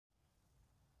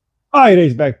All right,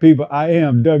 HVAC people, I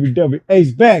am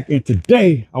HVAC, and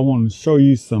today I want to show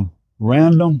you some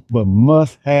random but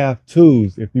must-have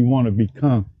tools if you want to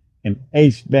become an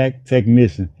HVAC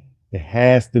technician. It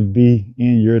has to be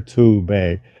in your tool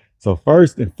bag. So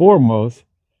first and foremost,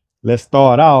 let's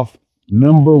start off.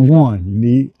 Number one, you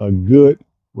need a good,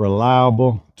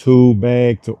 reliable tool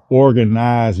bag to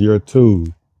organize your tools.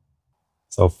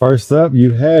 So first up,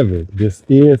 you have it. This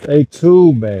is a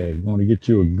tool bag. You want to get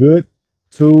you a good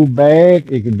tool bag.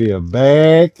 It could be a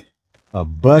bag, a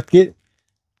bucket.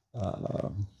 Uh,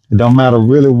 it don't matter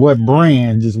really what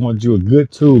brand. Just want you a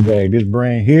good tool bag. This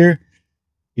brand here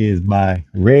is by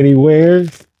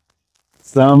Readywares.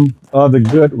 Some other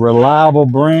good reliable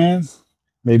brands,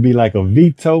 maybe like a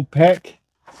Veto Pac.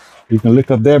 You can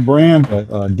look up that brand, but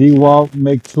DeWalt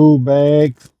make tool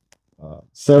bags.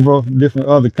 Several different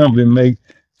other companies make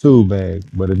tool bags.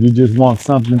 But if you just want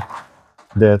something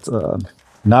that's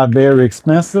not very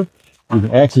expensive, you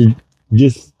can actually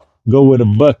just go with a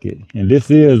bucket. And this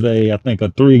is I think a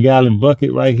 3-gallon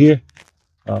bucket right here.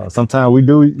 Sometimes we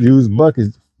do use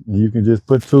buckets. You can just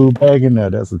put tool bag in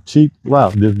there. That's a cheap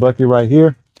route. This bucket right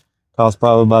here costs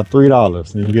probably about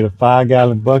 $3. And you get a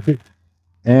 5-gallon bucket.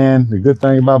 And the good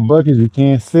thing about buckets, you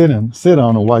can't sit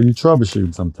on them while you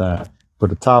troubleshoot sometimes. Put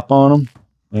the top on them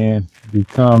and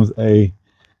becomes a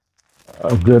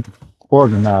good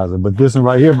organizer. But this one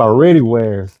right here by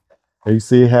Readywares, you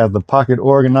see it has the pocket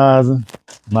organizer.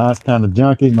 Mine's kind of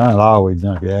junky. Mine's always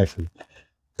junky actually.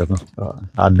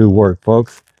 I do work,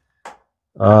 folks.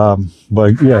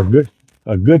 But yeah,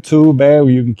 a good tool bag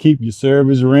where you can keep your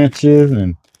service wrenches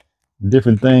and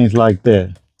different things like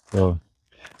that. So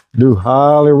do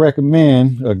highly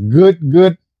recommend a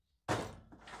good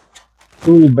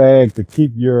tool bag to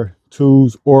keep your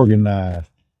tools organized.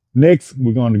 Next,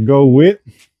 we're going to go with,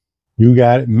 you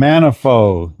got it,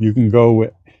 manifold. You can go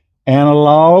with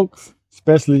analogs,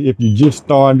 especially if you're just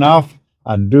starting off.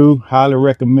 I do highly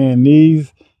recommend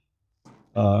these.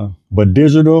 But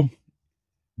digital,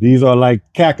 these are like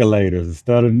calculators.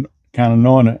 Instead of kind of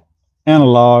knowing the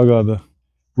analog or the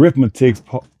arithmetic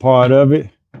part of it,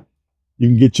 you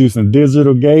can get you some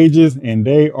digital gauges and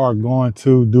they are going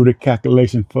to do the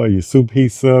calculation for you.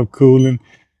 Superheat, subcooling.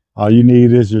 All you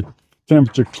need is your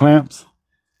temperature clamps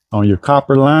on your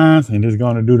copper lines and it's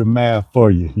going to do the math for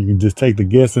you. You can just take the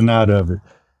guessing out of it.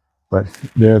 But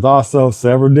there's also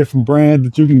several different brands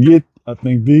that you can get. I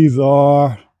think these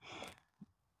are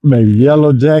maybe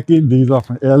Yellow Jacket. These are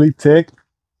from Elitech.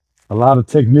 A lot of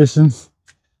technicians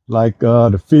like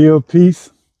the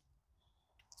Fieldpiece,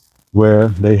 where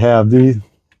they have these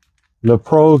little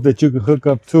pros that you can hook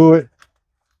up to it,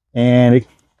 and it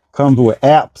comes with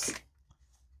apps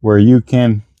where you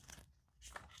can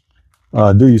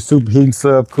do your superheat and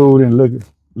subcooling.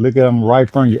 Look at them right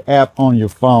from your app on your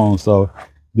phone. So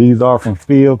these are from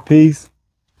Fieldpiece.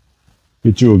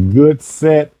 Get you a good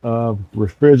set of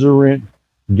refrigerant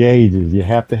gauges. You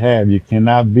have to have. You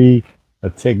cannot be a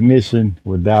technician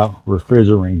without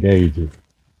refrigerant gauges.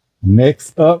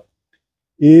 Next up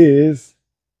is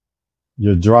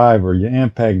your driver, your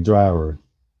impact driver.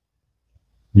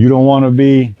 You don't want to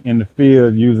be in the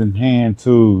field using hand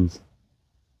tools.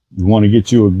 You want to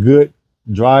get you a good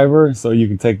driver so you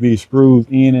can take these screws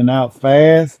in and out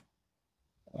fast.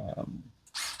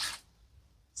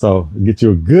 So get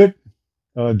you a good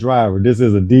driver. This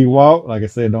is a DeWalt. Like I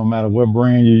said, don't matter what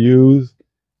brand you use.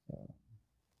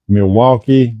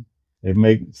 Milwaukee, they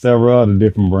make several other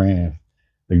different brands.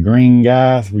 The green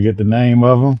guys, forget the name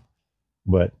of them,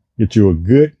 but get you a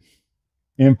good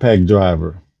impact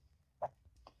driver.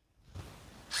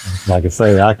 Like I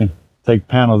say, I can take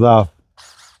panels off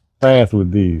fast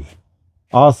with these.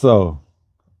 Also,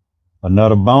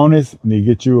 another bonus, you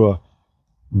get you a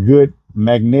good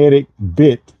magnetic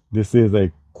bit. This is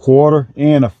a 1/4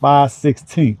 and a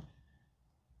 5/16.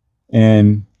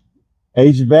 And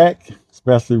HVAC,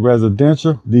 especially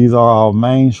residential, these are our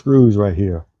main screws right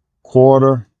here.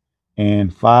 1/4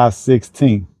 and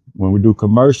 5/16. When we do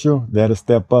commercial, that'll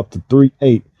step up to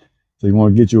 3/8. So you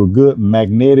want to get you a good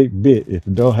magnetic bit. If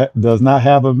it does not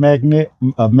have a magnet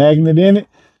in it,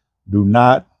 do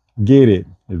not get it.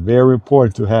 It's very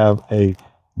important to have a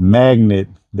magnet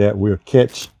that will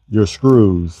catch your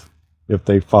screws if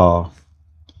they fall.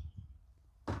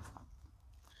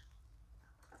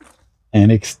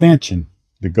 An extension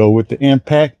to go with the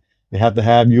impact. They have to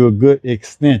have you a good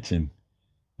extension.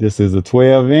 This is a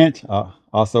 12-inch. I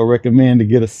also recommend to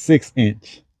get a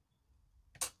 6-inch.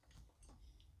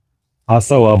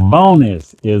 Also, a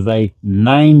bonus is a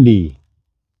 90.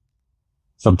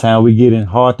 Sometimes we get in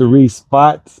hard to reach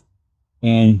spots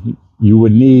and you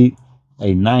would need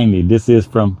a 90. This is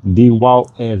from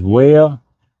DeWalt as well.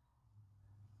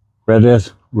 whether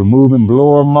it's removing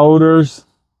blower motors.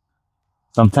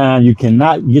 Sometimes you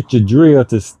cannot get your drill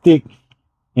to stick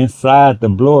inside the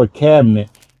blower cabinet,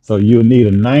 so you'll need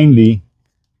a 90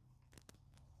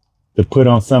 to put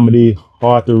on some of these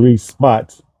hard to reach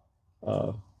spots,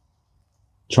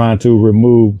 trying to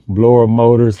remove blower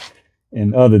motors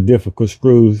and other difficult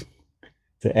screws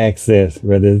to access.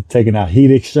 Whether it's taking out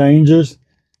heat exchangers,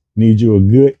 need you a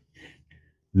good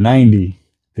 90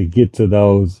 to get to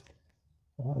those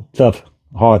tough,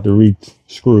 hard to reach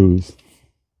screws.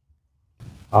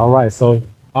 All right, so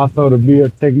also to be a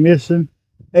technician,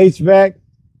 HVAC,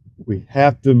 we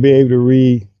have to be able to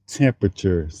read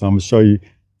temperature. So I'm gonna show you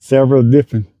several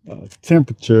different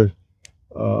temperature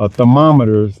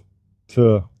thermometers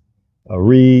to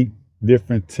read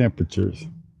different temperatures.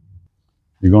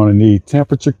 You're gonna need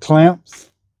temperature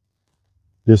clamps.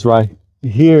 This right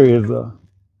here is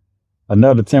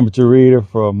another temperature reader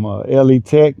from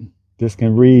Elitech. This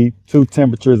can read 2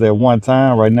 temperatures at one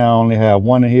time. Right now I only have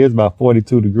one in here. It's about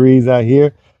 42 degrees out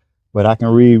here, but I can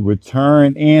read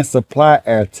return and supply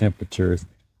air temperatures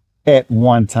at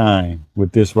one time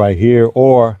with this right here.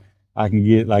 Or I can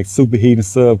get like superheat and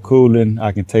subcooling.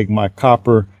 I can take my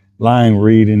copper line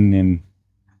reading and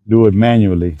do it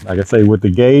manually. Like I say, with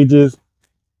the gauges,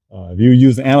 if you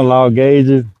use analog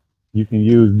gauges, you can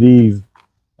use these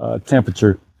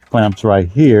temperature clamps right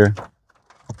here.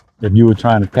 If you were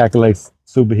trying to calculate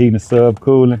superheat and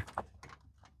subcooling.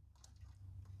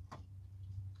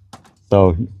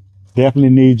 So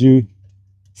definitely need you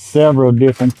several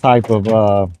different type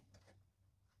of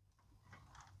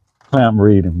clamp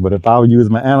reading. But if I would use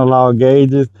my analog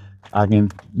gauges, I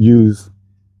can use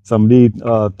some of these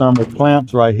thermal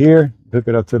clamps right here, hook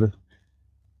it up to the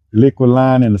liquid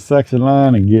line and the suction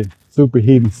line and get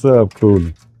superheat and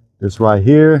subcooling. This right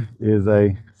here is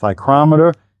a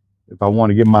psychrometer. If I want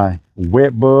to get my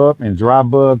wet bulb and dry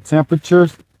bulb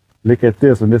temperatures, look at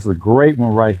this one. This is a great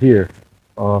one right here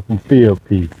from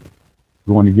Fieldpiece.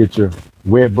 You want to get your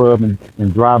wet bulb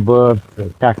and dry bulb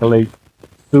to calculate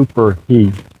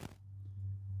superheat.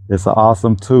 It's an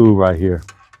awesome tool right here.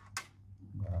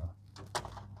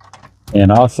 And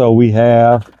also we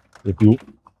have, a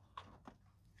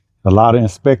lot of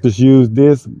inspectors use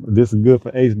this. This is good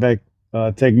for HVAC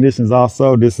technicians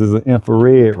also. This is an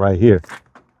infrared right here.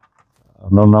 I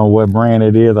don't know what brand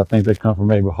it is. I think they come from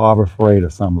maybe Harbor Freight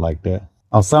or something like that.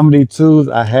 On some of these tools,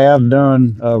 I have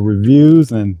done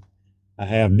reviews and I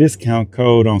have discount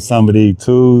code on some of these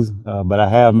tools, but I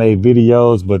have made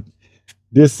videos. But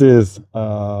this is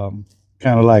kind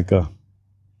of like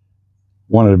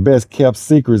one of the best kept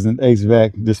secrets in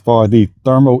HVAC. As far as these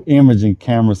thermal imaging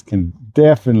cameras can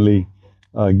definitely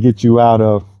get you out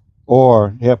of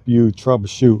or help you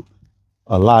troubleshoot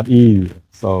a lot easier.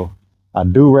 So I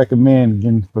do recommend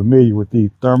getting familiar with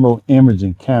these thermal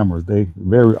imaging cameras. They're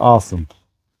very awesome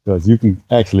because you can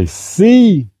actually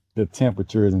see the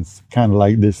temperatures and kind of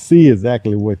like this, see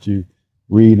exactly what you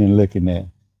read and looking at.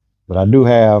 But I do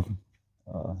have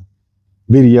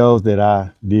videos that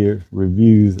I did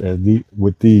reviews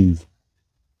with these,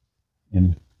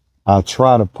 and I'll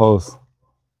try to post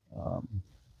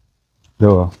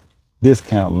the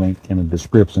discount link in the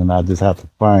description. I just have to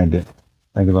find it.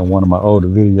 I think it's on one of my older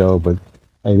videos, but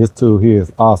hey, this tool here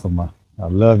is awesome. I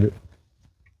love it.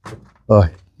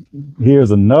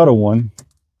 Here's another one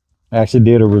I actually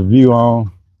did a review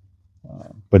on,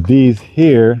 but these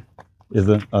here is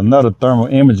another thermal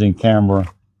imaging camera.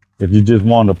 If you just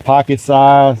want a pocket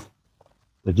size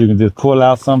that you can just pull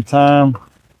out sometime,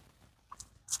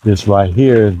 this right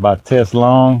here is about test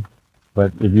long.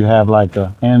 But if you have like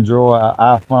an Android or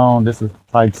iPhone, this is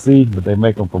type C, but they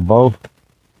make them for both.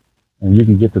 And you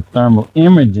can get the thermal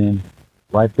imaging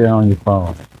right there on your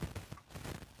phone.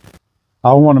 I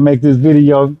don't want to make this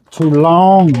video too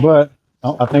long, but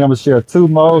I think I'm gonna share 2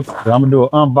 modes. I'm gonna do an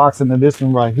unboxing of this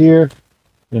one right here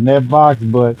in that box,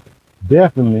 but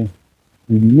definitely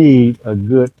you need a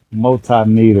good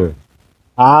multimeter.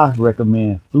 I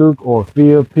recommend Fluke or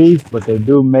Fieldpiece, but they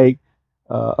do make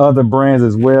other brands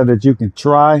as well that you can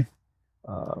try.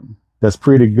 That's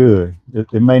pretty good.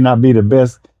 It may not be the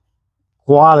best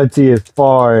quality as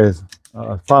far as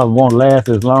probably won't last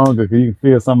as long because you can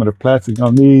feel some of the plastic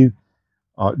on these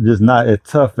are just not as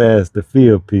tough as the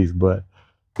Fieldpiece. But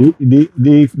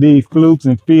these Flukes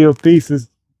and Fieldpieces,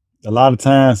 a lot of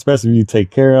times, especially if you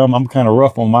take care of them, I'm kind of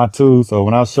rough on my tools. So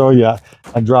when I show you,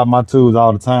 I drop my tools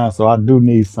all the time. So I do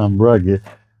need some rugged.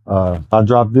 If I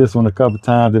drop this one a couple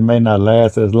times, it may not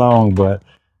last as long. But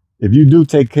if you do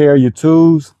take care of your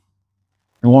tools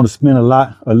and want to spend a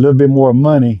little bit more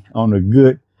money on a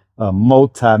good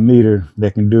multimeter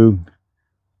that can do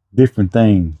different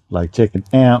things like checking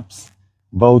amps,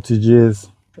 voltages,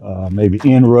 maybe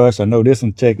inrush. I know this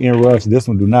one check inrush. This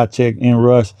one do not check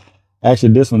inrush.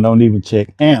 Actually, this one don't even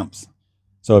check amps.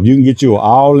 So if you can get you an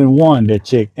all-in-one that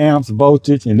check amps,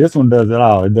 voltage, and this one does it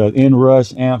all. It does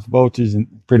inrush, amps, voltage, and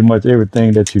pretty much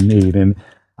everything that you need. And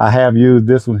I have used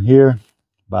this one here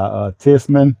by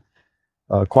Tissman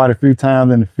quite a few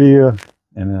times in the field,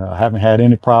 and I haven't had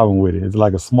any problem with it. It's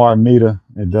like a smart meter.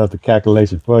 It does the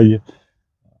calculation for you.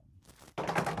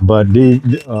 But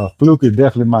the Fluke is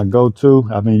definitely my go-to.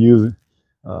 I've been using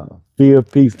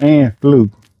Fieldpiece and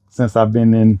Fluke since I've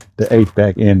been in the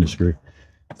HVAC industry.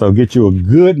 So get you a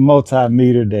good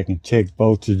multimeter that can check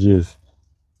voltages,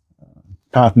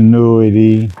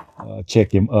 continuity,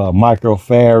 check your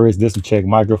microfarads. This will check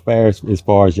microfarads as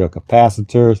far as your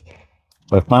capacitors.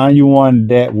 But find you one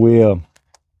that will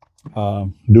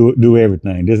do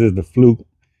everything. This is the Fluke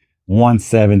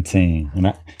 117,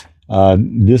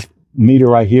 and this meter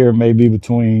right here may be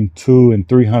between $200 and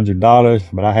 $300,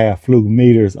 but I have Fluke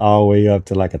meters all the way up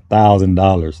to like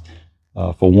 $1,000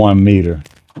 for 1 meter.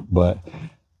 But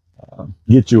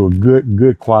get you a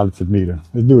good quality meter.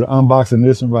 Let's do the unboxing of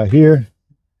this one right here.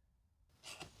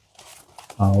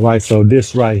 All right, so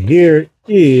this right here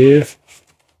is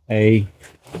a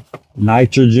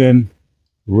nitrogen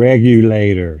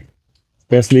regulator,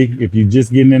 especially if you're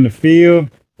just getting in the field.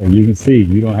 And you can see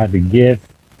you don't have to guess.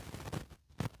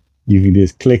 You can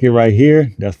just click it right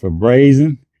here. That's for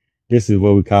brazing. This is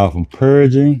what we call from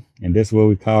purging, and this is what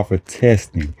we call for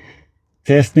testing.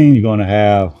 Testing, you're going to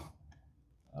have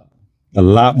a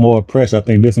lot more pressure. I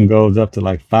think this one goes up to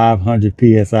like 500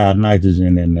 psi of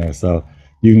nitrogen in there, so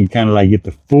you can kind of like get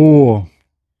the full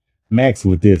max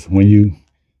with this. When you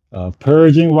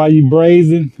purging while you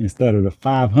brazing, instead of the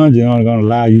 500, only going to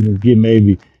allow you to get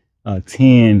maybe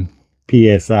 10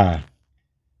 psi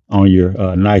on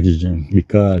your nitrogen,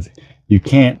 because you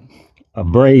can't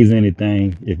braze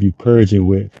anything if you purge it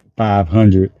with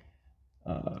 500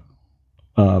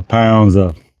 pounds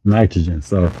of nitrogen.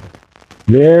 So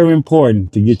very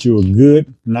important to get you a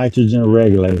good nitrogen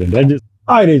regulator.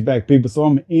 All right, HVAC people, so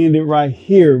I'm gonna end it right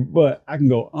here, but I can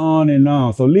go on and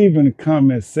on. So leave in the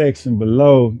comment section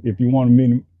below if you want me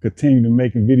to continue to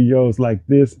making videos like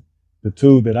this, the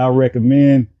two that I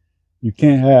recommend. You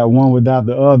can't have one without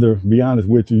the other. To be honest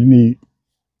with you, you need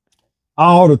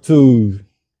all the tools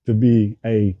to be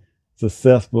a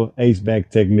successful HVAC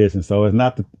technician. So it's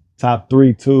not the top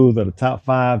 3 tools or the top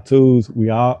 5 tools.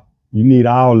 You need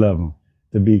all of them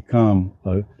to become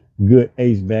a good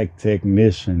HVAC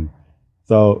technician.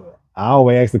 So I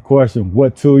always ask the question,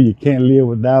 what tool you can't live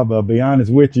without? But I'll be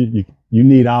honest with you, you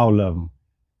need all of them.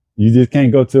 You just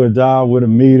can't go to a job with a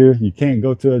meter. You can't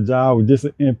go to a job with just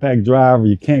an impact driver.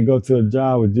 You can't go to a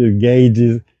job with just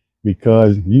gauges,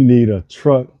 because you need a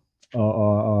truck.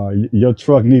 Your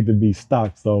truck needs to be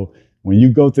stocked. So when you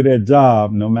go to that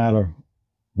job, no matter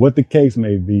what the case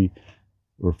may be,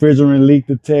 refrigerant leak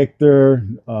detector,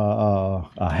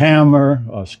 a hammer,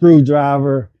 a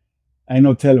screwdriver, ain't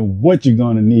no telling what you're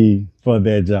gonna need for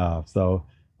that job. So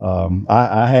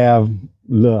I have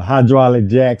little hydraulic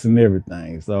jacks and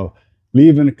everything. So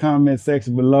leave in the comment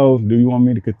section below, do you want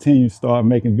me to continue start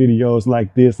making videos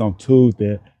like this on tools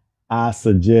that I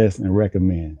suggest and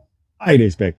recommend? I expect